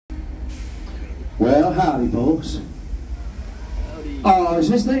Well, howdy, folks. Howdy. Oh, is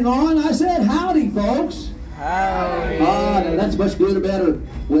this thing on? I said howdy, folks. Howdy. Ah, now that's much good or better.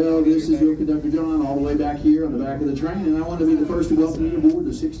 Well, this is your conductor, John, all the way back here on the back of the train, and I want to be the first to welcome you aboard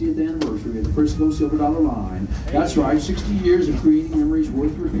the 60th anniversary of the Frisco Silver Dollar Line. That's right, 60 years of creating memories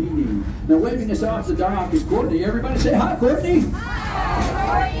worth repeating. Now, waving us off the dock is Courtney. Everybody say hi, Courtney.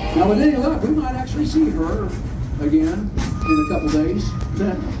 Hi. Now, with any luck, we might actually see her again in a couple days.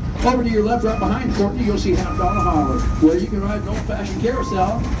 Over to your left, right behind Courtney, you'll see Half Dollar Holler, where you can ride an old-fashioned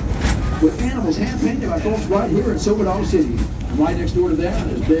carousel with animals hand-painted by folks right here in Silver Dollar City. And right next door to that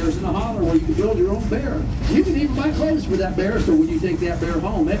is Bears in the Holler, where you can build your own bear. You can even buy clothes for that bear, so when you take that bear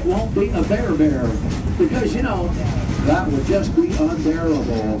home, it won't be a bear. Because, you know, that would just be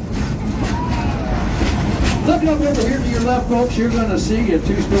unbearable. Looking up over here to your left, folks, you're going to see a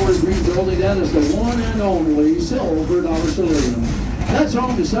two-story green building. That is the one and only Silver Dollar Saloon. That's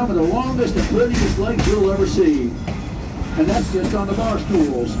home to some of the longest and prettiest legs you'll ever see. And that's just on the bar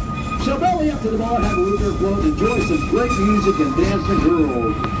stools. So belly up to the bar, have a root float, and enjoy some great music and dancing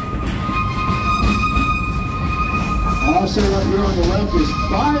girls. Also up here on the left is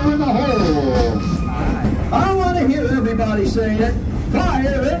Fire in the Hole. I want to hear everybody say it.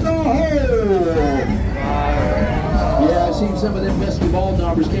 Fire in the Hole. Yeah, I seen some of them pesky ball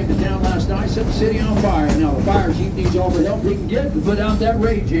numbers came to town last night, set the city on fire. Now the fire chief needs all the help he can get to put out that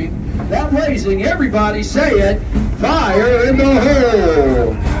blazing. Everybody say it. Fire in the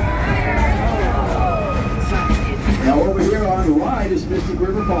hole. Now over here on the right is Mystic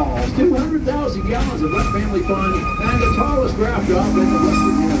River Falls. 200,000 gallons of wet family fun and the tallest draft drop in the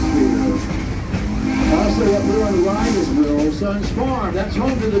Western Hemisphere. Also up here on the right is Will Son's Farm. That's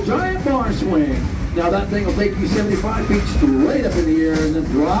home to the giant barn swing. Now that thing will take you 75 feet straight up in the air and then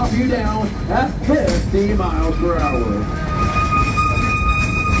drop you down at 50 miles per hour.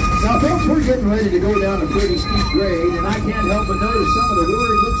 Now folks, we're getting ready to go down a pretty steep grade, and I can't help but notice some of the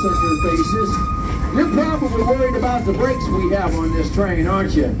worried looks on your faces. You're probably worried about the brakes we have on this train,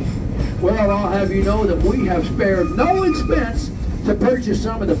 aren't you? Well, I'll have you know that we have spared no expense to purchase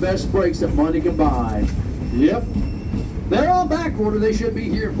some of the best brakes that money can buy. Yep. They're all back order. They should be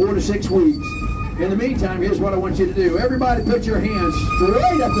here in 4 to 6 weeks. In the meantime, here's what I want you to do. Everybody put your hands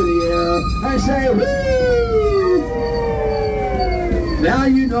straight up in the air and say, woo! Now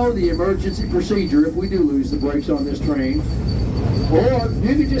you know the emergency procedure if we do lose the brakes on this train. Or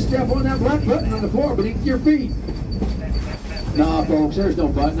you can just step on that black button on the floor beneath your feet. Nah, folks, there's no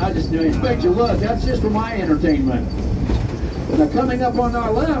button. I just knew it. Made you look. That's just for my entertainment. Now coming up on our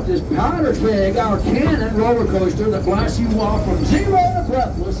left is Powder Keg, our cannon roller coaster that blasts you off from 0 to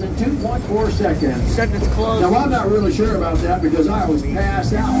breathless in 2.4 seconds. Except it's closed. Now I'm not really sure about that because I always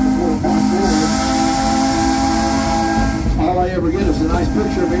pass out before 1.4. All I ever get is a nice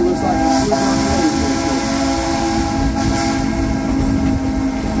picture of me. Looks like I'm still on the roller coaster.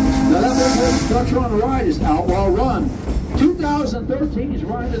 Now that big structure on the right is Outlaw Run. 2013's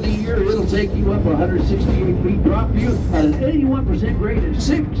Ride of the Year. It'll take you up 168 feet, drop you at an 81% grade at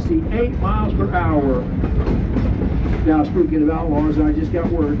 68 miles per hour. Now, speaking of outlaws, I just got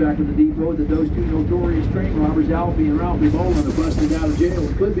word back in the depot that those two notorious train robbers, Alfie and Ralphie Boland, are busted out of jail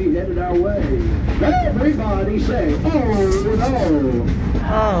and could be headed our way. Everybody say, oh no!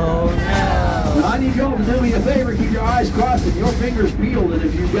 Oh no! Now, I need y'all to do me a favor, keep your eyes crossed and your fingers peeled, and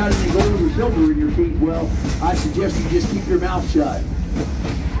if you've got any gold or silver in your teeth, well, I suggest you just keep your mouth shut.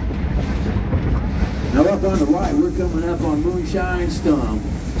 Now up on the right, we're coming up on Moonshine Stump.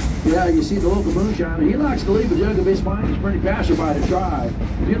 Yeah, you see the local moonshiner, he likes to leave a jug of his finest for any passerby to try.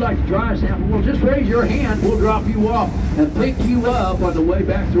 If you'd like to try a sample, well, just raise your hand, we'll drop you off and pick you up on the way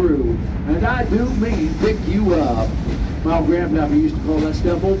back through. And I do mean pick you up. My old grandpapa used to call that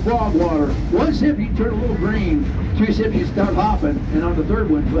stuff old frog water. One sip, you'd turn a little green. 2 sips, you'd start hopping. And on the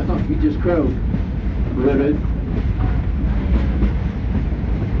third one, well, you just crowed. Ribbit.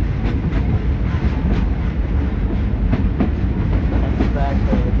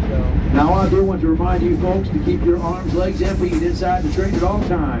 Now I do want to remind you folks to keep your arms, legs empty and inside the train at all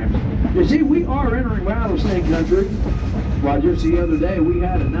times. You see, we are entering rattlesnake country. Well, just the other day, we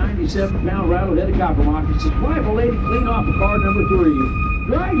had a 97-pound rattleheaded copper mocket supply a lady clean off of car number 3.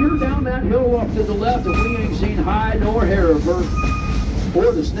 Drag her down that hill off to the left, and we ain't seen hide nor hair of her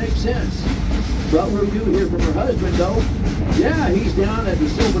or the snake since. But we do hear from her husband, though. Yeah, he's down at the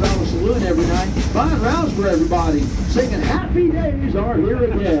Silver Dollar Saloon every night, buying rounds for everybody, singing Happy Days Are Here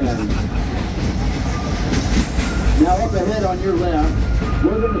Again. Now up ahead on your left,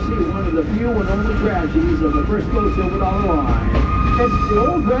 we're going to see one of the few and only tragedies of the Frisco Silver Dollar Line. It's the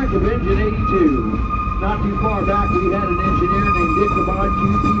old wreck of Engine 82. Not too far back, we had an engineer named Dick the Bod Q.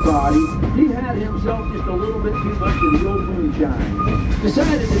 Peabody. He had him himself just a little bit too much of the old moonshine.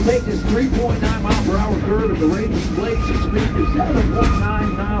 Decided to take this 3.9 mile per hour curve at the raging blades at speed of 7.9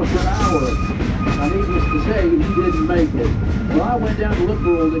 miles per hour. Now, needless to say, he didn't make it. Well, I went down to look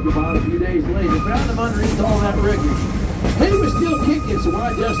for old Ichabod a few days later, found him underneath all that wreckage. He was still kicking, so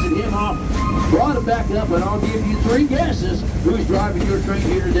I dusted him off, brought him back up, and I'll give you 3 guesses who's driving your train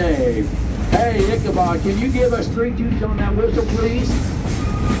here today. Hey, Ichabod, can you give us 3 toots on that whistle, please?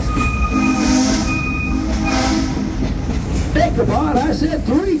 Ichabod, I said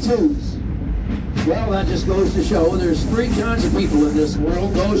 3 toots. Well, that just goes to show there's 3 kinds of people in this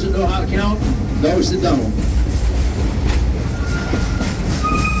world. Those that know how to count, those that don't.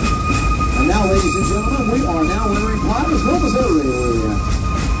 And now, ladies and gentlemen, we are now entering Pottersville, Missouri.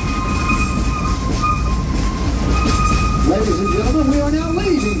 Ladies and gentlemen, we are now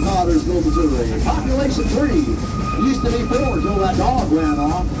leaving Pottersville, Missouri. Population 3. Used to be 4 until that dog ran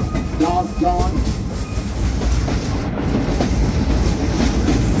off. Dog gone.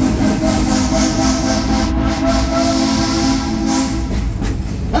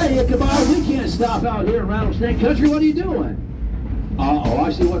 Hey, Ichabod, we can't stop out here in Rattlesnake Country. What are you doing? Uh-oh,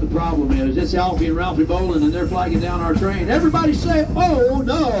 I see what the problem is. It's Alfie and Ralphie Bolin, and they're flagging down our train. Everybody say, oh,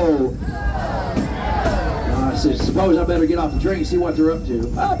 no. I said, suppose I better get off the train and see what they're up to.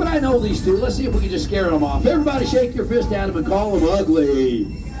 But I know these two. Let's see if we can just scare them off. Everybody shake your fist at them and call them ugly.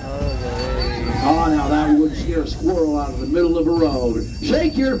 Oh, now that wouldn't scare a squirrel out of the middle of a road.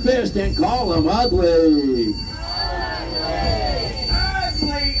 Shake your fist and call them ugly.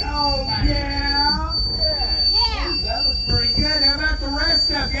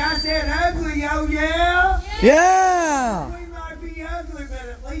 I said ugly, oh yeah? Yeah! We might be ugly, but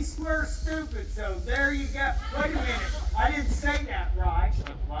at least we're stupid, so there you go. Wait a minute, I didn't say that right.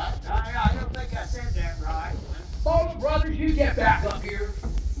 What? I don't think I said that right. Folks, brothers, you get back up here.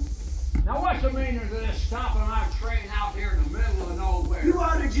 Now what's the meaning of this stopping our train out here in the middle of nowhere? You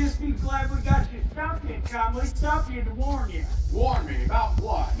ought to just be glad we got you stopped in time. We stopped you to warn you. Warn me about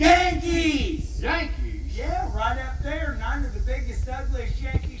what? Yankees! Yankees? Yeah, right up there. None of the biggest, ugliest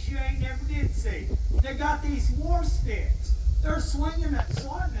Yankees you ain't never did see. They got these war sticks. They're swinging at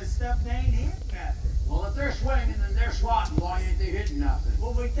swatting at stuff they ain't hitting nothing. Well, if they're swinging and they're swatting, why ain't they hitting nothing?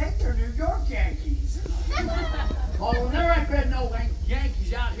 Well, we think they're New York Yankees. Oh, well, there ain't been no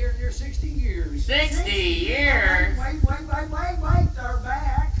Yankees out here near 60 years. 60 years? Wait. They're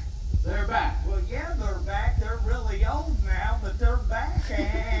back. They're back. Well, yeah, they're back. They're really old now, but they're back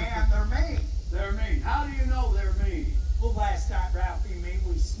and they're mean. They're mean. How do you know they're mean? Well, last night, Ralphie and me,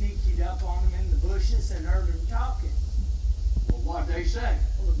 we sneaked up on them in the bushes and heard them talking. Well, what'd they say?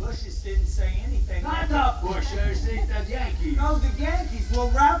 Well, the bushes didn't say anything. Not the bushes, the Yankees. Oh, the Yankees. Well,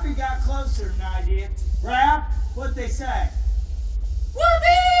 Ralphie got closer than I did. Ralph, what'd they say?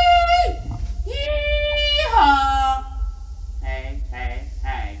 Whoopee! Yee-haw! Hey.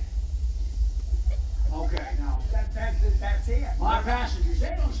 Okay, now, That's it. my passengers,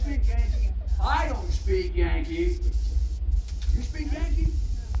 they don't speak Yankee. I don't speak Yankee. You speak Yankee?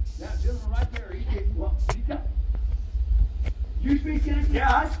 That gentleman right there, he did. Well, you speak Yankee?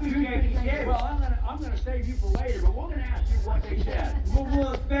 Yeah, I speak Yankee. Yeah. Well, I'm gonna save you for later, but we're gonna ask you what they said.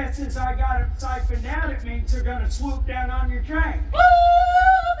 Well, if best since I got it siphoned out, it means they're gonna swoop down on your train. Whoopee!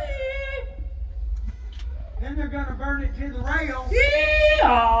 Then they're gonna burn it to the rail.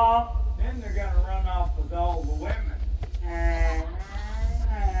 Yee-haw! Then they're gonna run off with all the women.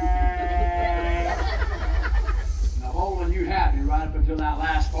 Now, Olin, you had me right up until that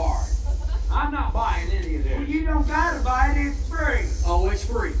last part. I'm not buying any of this. Well, you don't gotta buy it, it's free. Oh, it's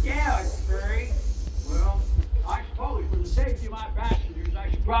free. Yeah, it's free. Well, I suppose for the safety of my passengers, I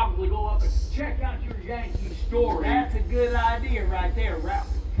should probably go up and check out your Yankee story. That's a good idea right there, Ralph.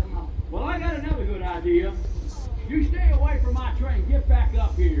 Come on. Well, I got another good idea. You stay away from my train. Get back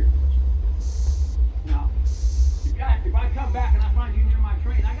up here. Now, if I come back and I find you near my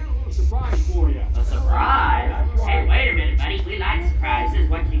train, I got a little surprise for you. A surprise? Hey, wait a minute, buddy. We like surprises.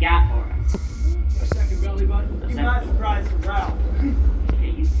 What you got for us? A second belly button? Give my surprise to Ralph. Yeah,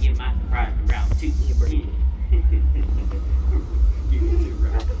 you can give my surprise to Ralph, too.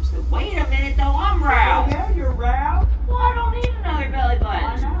 Wait a minute, though. I'm Ralph. Yeah, you're Ralph. Well, I don't need another belly button.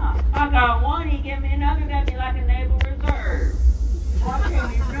 Why not? I got one. He give me another. That'd be like a naval reserve. Well, I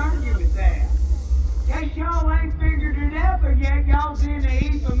can't even argue with that. In case y'all ain't figured it out, but yet y'all's in a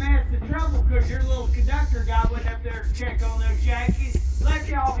heap of mess of trouble because your little conductor guy went up there to check on those Yankees. Let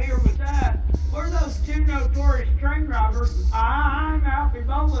y'all hear with us. We're those 2 notorious train robbers. I'm Alfie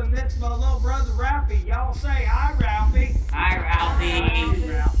Bolin. That's my little brother Ralphie. Y'all say hi, Ralphie. Hi, Ralphie. Hi,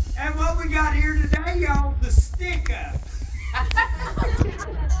 Ralph. And what we got here today, y'all, the stick-up.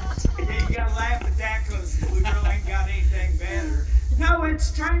 Yeah, you gotta laugh at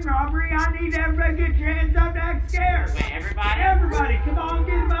Everybody get your hands up, act scared. Wait, everybody? Everybody, come on,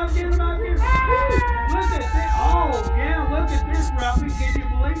 get them up, get them up, get them up. Look at this. Oh, yeah, look at this, Ralphie. Can you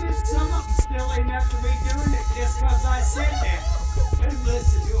believe it? Some of them still ain't have to be doing it just because I said that. And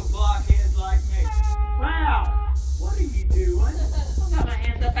listen to a blockhead like me. Wow, what are you doing? I got my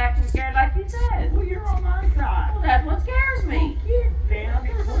hands up acting scared like you said. Well, you're on my side. Well, that's what scares me. Get down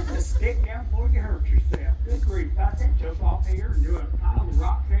and put the stick down before you hurt yourself. Good grief, I said jump off here and do a pile of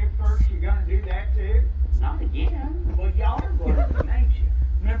rocks head first. You gonna do that too? Not again. Well, y'all are learning, ain't you?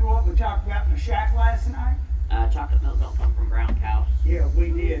 Remember what we talked about in the shack last night? Chocolate milk don't come from brown cows. Yeah,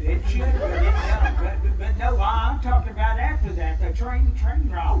 we did. It should have been done, but no, I'm talking about after that, the train Oh,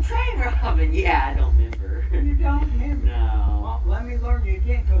 route. train robbing. Yeah, I don't remember. You don't remember? No. Well, let me learn you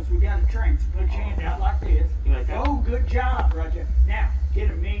again, because we got a train. So put your hand out like this. You want that? Oh, good job, Roger. Now, get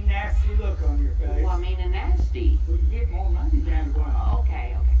a mean, nasty look on your face. Oh, I mean, a nasty. Well, you get more money down the way.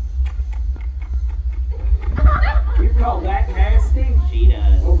 Okay. You call that nasty? She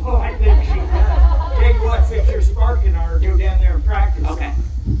does. Oh, I think she does. Tell you what, since you're sparking on her, go down there and practice. Okay.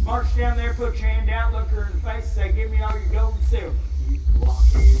 March down there, put your hand out, look her in the face, and say, give me all your gold and silver. You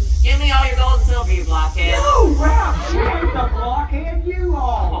blockhead. Give me all your gold and silver, you blockhead. No, Ralph, she ain't the blockhead, you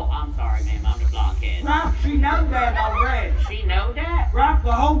are. Oh, I'm sorry, ma'am. I'm the blockhead. Ralph, she knows that already. She know that? Ralph,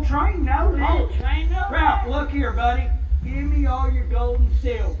 the whole train knows it. Oh, train know Ralph, that? look here, buddy. Give me all your gold and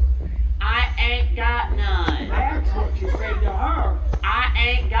silver. I ain't got none. That's what you say to her. I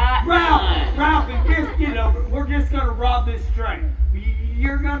ain't got none. Ralph, and just get over it. We're just going to rob this train.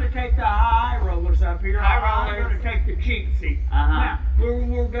 You're going to take the high rollers up here. High I'm rollers. going to take the cheap seat. Uh-huh. Now,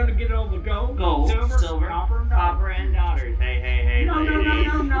 we're going to get all the gold, Gold, silver, copper, and daughters. Hey, No,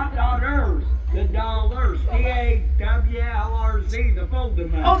 not dollars. The dollars. DAWLRZ, the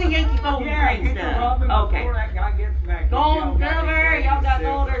folding money. Oh, the Yankee folding Yeah, green get the robbing stuff. before Okay. that guy gets back. Gold and silver. Y'all got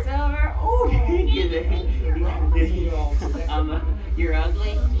gold or silver? Oh, you're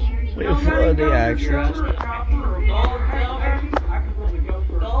ugly. Wait for the action. Gold, silver.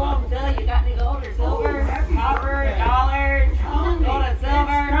 Gold, silver. You got any gold or silver? Copper, dollars, gold and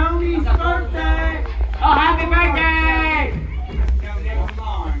silver. Tony's birthday. Oh, happy birthday! No, never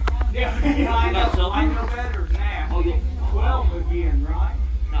mind. I know better than that. Oh, you 12 again, right?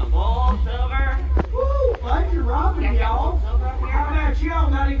 no gold, silver. Woo, glad you're robbing, y'all. Gold, silver up How here. about y'all?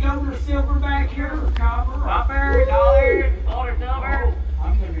 Got any gold or silver back here, or copper? Copper, dollars, gold or silver.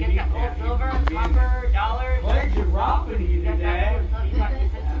 I'm gonna Get need got gold, that. silver, copper, dollars. Glad you're robbing you You got today. gold, silver. You got any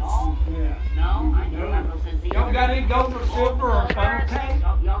sense at all? Yeah. No, I don't have no sense either. Y'all got any gold or silver or phone tape?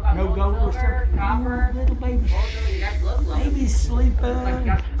 Y'all got No gold or silver, silver. copper, Little baby. gold, silver. You guys look like Baby's sleeping. like you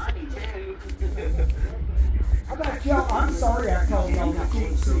got some money too. How about y'all? I'm sorry I called y'all the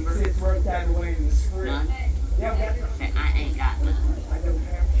cheap seats. It's wrote that away in the script. None? Yeah, Say, I ain't got none. I don't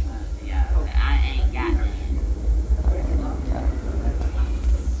have any. Yeah, I ain't got none.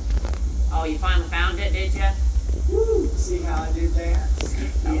 Oh, you finally found it, did you? Woo! See how I did that?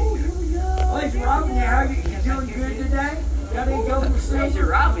 Oh, here we go. Ladies Robin, how you doing good today? Got any gold or Thanks for silver?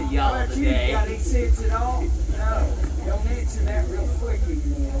 robbing How y'all about you? today. Got any sense at all? No. Don't answer that real quick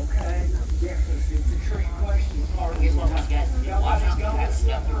anymore, okay? Yeah, 'cause it's a trick question. Here's what we got. Y'all Watch got out, any gold or guys.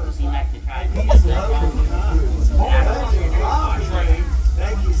 silver? He likes to try to He's get stuff lovely, wrong. huh?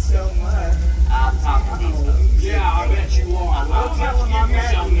 Thank you so much. I'm talking to these. Yeah, I bet you are. I'll tell him I'm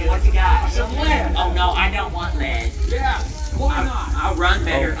asking What you got? some lead. Oh no, I don't want lead. Yeah, why not? I'll run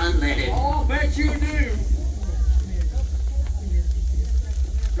better unleaded. Oh, I bet you do.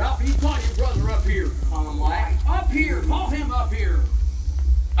 Ralph, you call your brother up here. Call him what? Up here. Call him up here.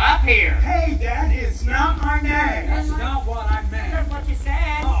 Up here. Hey, that is not my name. That's not what I meant. That's what you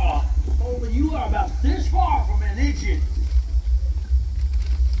said. Oh, only you are about this far from an engine.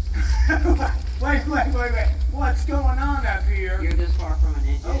 Wait. What's going on up here? You're this far from an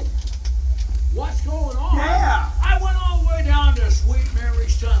engine. What's going on? Yeah. I went all the way down to Sweet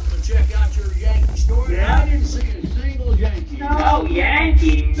Mary's Tunnel to check out your Yankee store, and Yeah. I didn't see a single Yankee. No. Oh,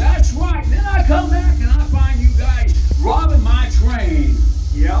 Yankees. That's right. Then I come back and I find you guys robbing my train.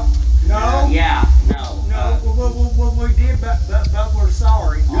 Yep. No. Yeah, no. No. We did, but we're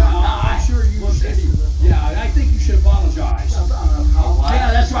sorry. I'm sure you should. Yeah, I think you should apologize. What?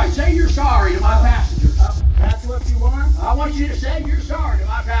 Yeah, that's right. Say you're sorry to my passengers. That's what you want? I want you to say you're sorry to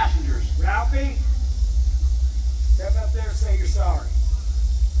my passengers. Ralphie? Step up there and say you're sorry.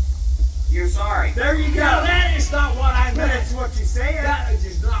 You're sorry. There you go. No, that is not what I meant. That's what you said. That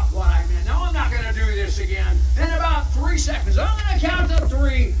is not what I meant. No, I'm not going to do this again. In about 3 seconds, I'm going to count to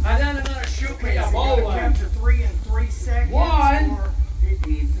 3, and then I'm going to shoot me a bowling. Count to 3 in 3 seconds. 1. Or... It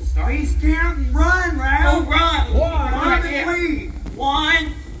needs to start. Please count and run, Ralph. Oh, run. One. Run and lead. 1.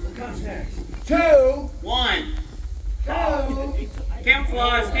 What comes next? 2, 1. 2.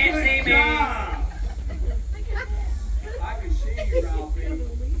 Camouflage, can't see me. I can see you, Ralphie.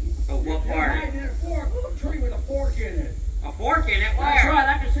 Oh, what You're part? hiding in a tree with a fork in it. A fork in it? That's Where? right,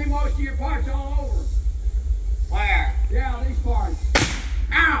 I can see most of your parts all over. Where? Yeah, these parts.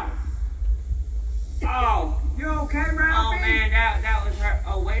 Ow! Oh. You okay, Ralphie? Oh man, that was her.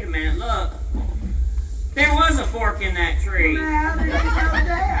 Oh, wait a minute, look. There was a fork in that tree. Well, how did you know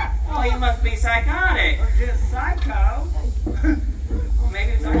that? Oh, you must be psychotic. Or just psycho? Well,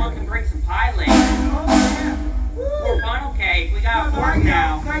 maybe someone can bring some pie later. Oh, yeah. Or funnel cake. We got a fork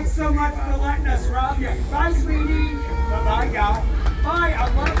now. Thanks so much for letting us rob you. Bye, sweetie. Bye-bye, y'all. Bye, I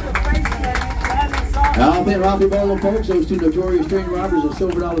love the face cam. That is awesome. Alvin and Robbie Bolo, folks, those two notorious train robbers of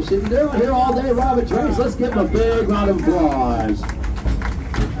Silver Dollar City. They're out here all day robbing trains. Let's give them a big round of applause.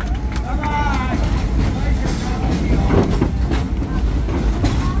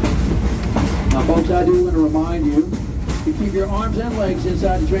 Now, folks, I do want to remind you to keep your arms and legs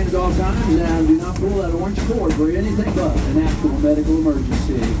inside the train at all times and do not pull that orange cord for anything but an actual medical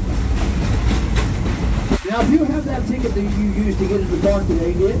emergency. Now, if you have that ticket that you used to get into the park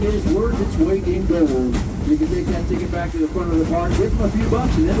today, it is worth its weight in gold. You can take that ticket back to the front of the park, give them a few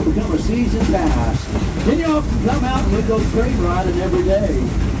bucks, and it'll become a season pass. Then you all can come out and we go train riding every day.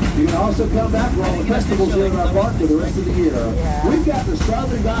 You can also come back for all the festivals here in our park for the rest of the year. We've got the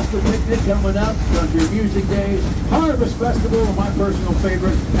Southern Gospel Picnic coming up, Country Music Days, Harvest Festival, and my personal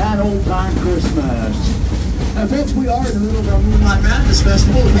favorite, and Old Time Christmas. Now, folks, we are in the middle of our Moonlight Madness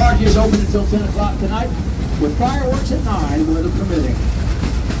Festival. The park is open until 10 o'clock tonight, with fireworks at 9, weather permitting.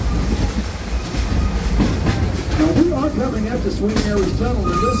 Now, we are coming up to Swing Aries Tunnel,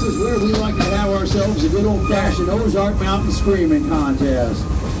 and this is where we like to have ourselves a good old-fashioned Ozark Mountain Screaming Contest.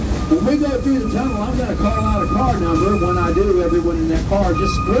 When we go through the tunnel, I'm going to call out a car number. When I do, everyone in that car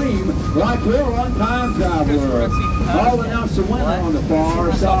just scream like you're on Time Traveler. I'll announce the winner on the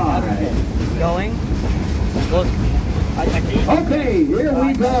far side. Going? Look. Okay, here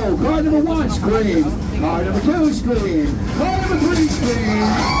we go. Car number 1, scream. Car number 2, scream. Car number 3, scream.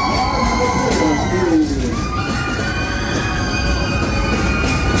 Car number 4, scream.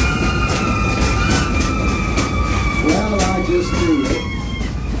 Well, I just knew it.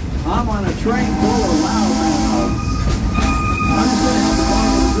 I'm on a train full of loudmouths. I'm just going to have to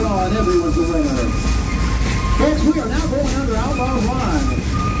follow the draw and everyone's a winner. Folks, we are now going under Outlaw Run.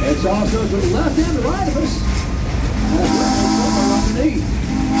 It's also to the left and the right of us.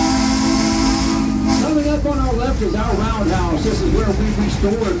 Coming up on our left is our roundhouse. This is where we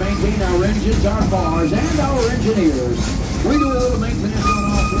restore and maintain our engines, our cars, and our engineers. We do a little maintenance on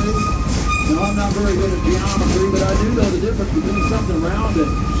all three. Now, I'm not very good at geometry, but I do know the difference between something round and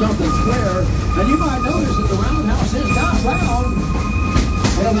something square. And you might notice that the roundhouse is not round.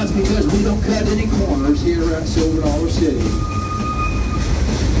 Well, that's because we don't cut any corners here at Silver Dollar City.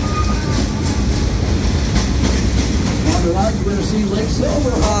 On the right, you're going to see Lake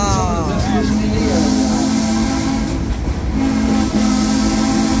Silver. That's usually the area.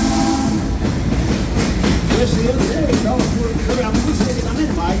 Just the other day, fellas were around the city on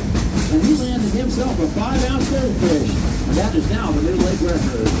Mennonite, and he landed himself a 5-ounce goldfish. And that is now the new lake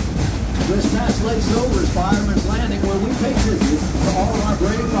record. This past Lake Silver's Fireman's Landing, where we pay tribute to all of our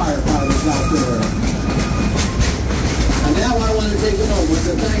brave firefighters out there. And now I want to take a moment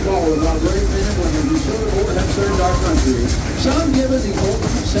to thank all of our brave men and women who serve or have served our country. Some given the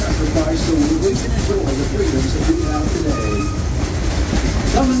ultimate sacrifice so that we can enjoy the freedoms that we have today.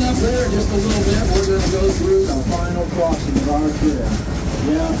 Coming up there in just a little bit, we're going to go through the final crossing of our trip.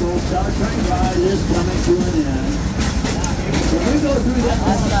 Yeah, folks, our train ride is coming to an end. When we go through that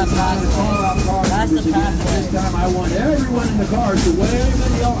crossing, it's all about car numbers again. This time I want everyone in the cars to wave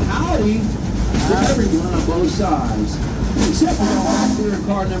and yell howdy to everyone on both sides. Except for back here in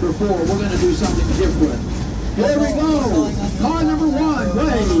car number 4, we're going to do something different. Here we go. Car number 1,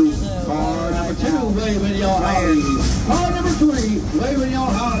 wave. Car number 2, wave and yell howdy. Car number 3, wave and yell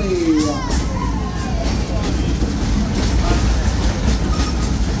howdy.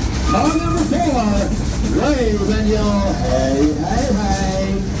 Car number 4, wave and yell hey, hey,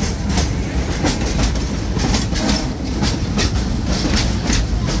 hey.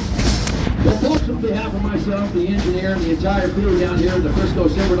 Well, folks, on behalf of myself, the engineer, and the entire crew down here at the Frisco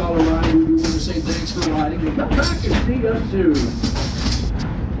Silver Dollar Ride, we want to say thanks for riding. And come back and see us soon.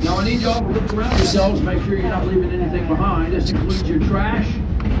 Now, I need y'all to look around yourselves, make sure you're not leaving anything behind. This includes your trash,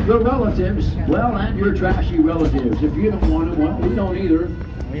 your relatives, well, and your trashy relatives. If you don't want it, well, we don't either.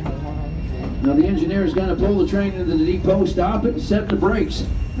 Now, the engineer is going to pull the train into the depot, stop it, and set the brakes.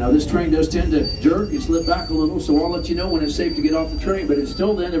 Now this train does tend to jerk and slip back a little, so I'll let you know when it's safe to get off the train. But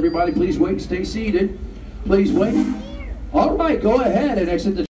until then, everybody please wait and stay seated. Please wait. All right, go ahead and exit the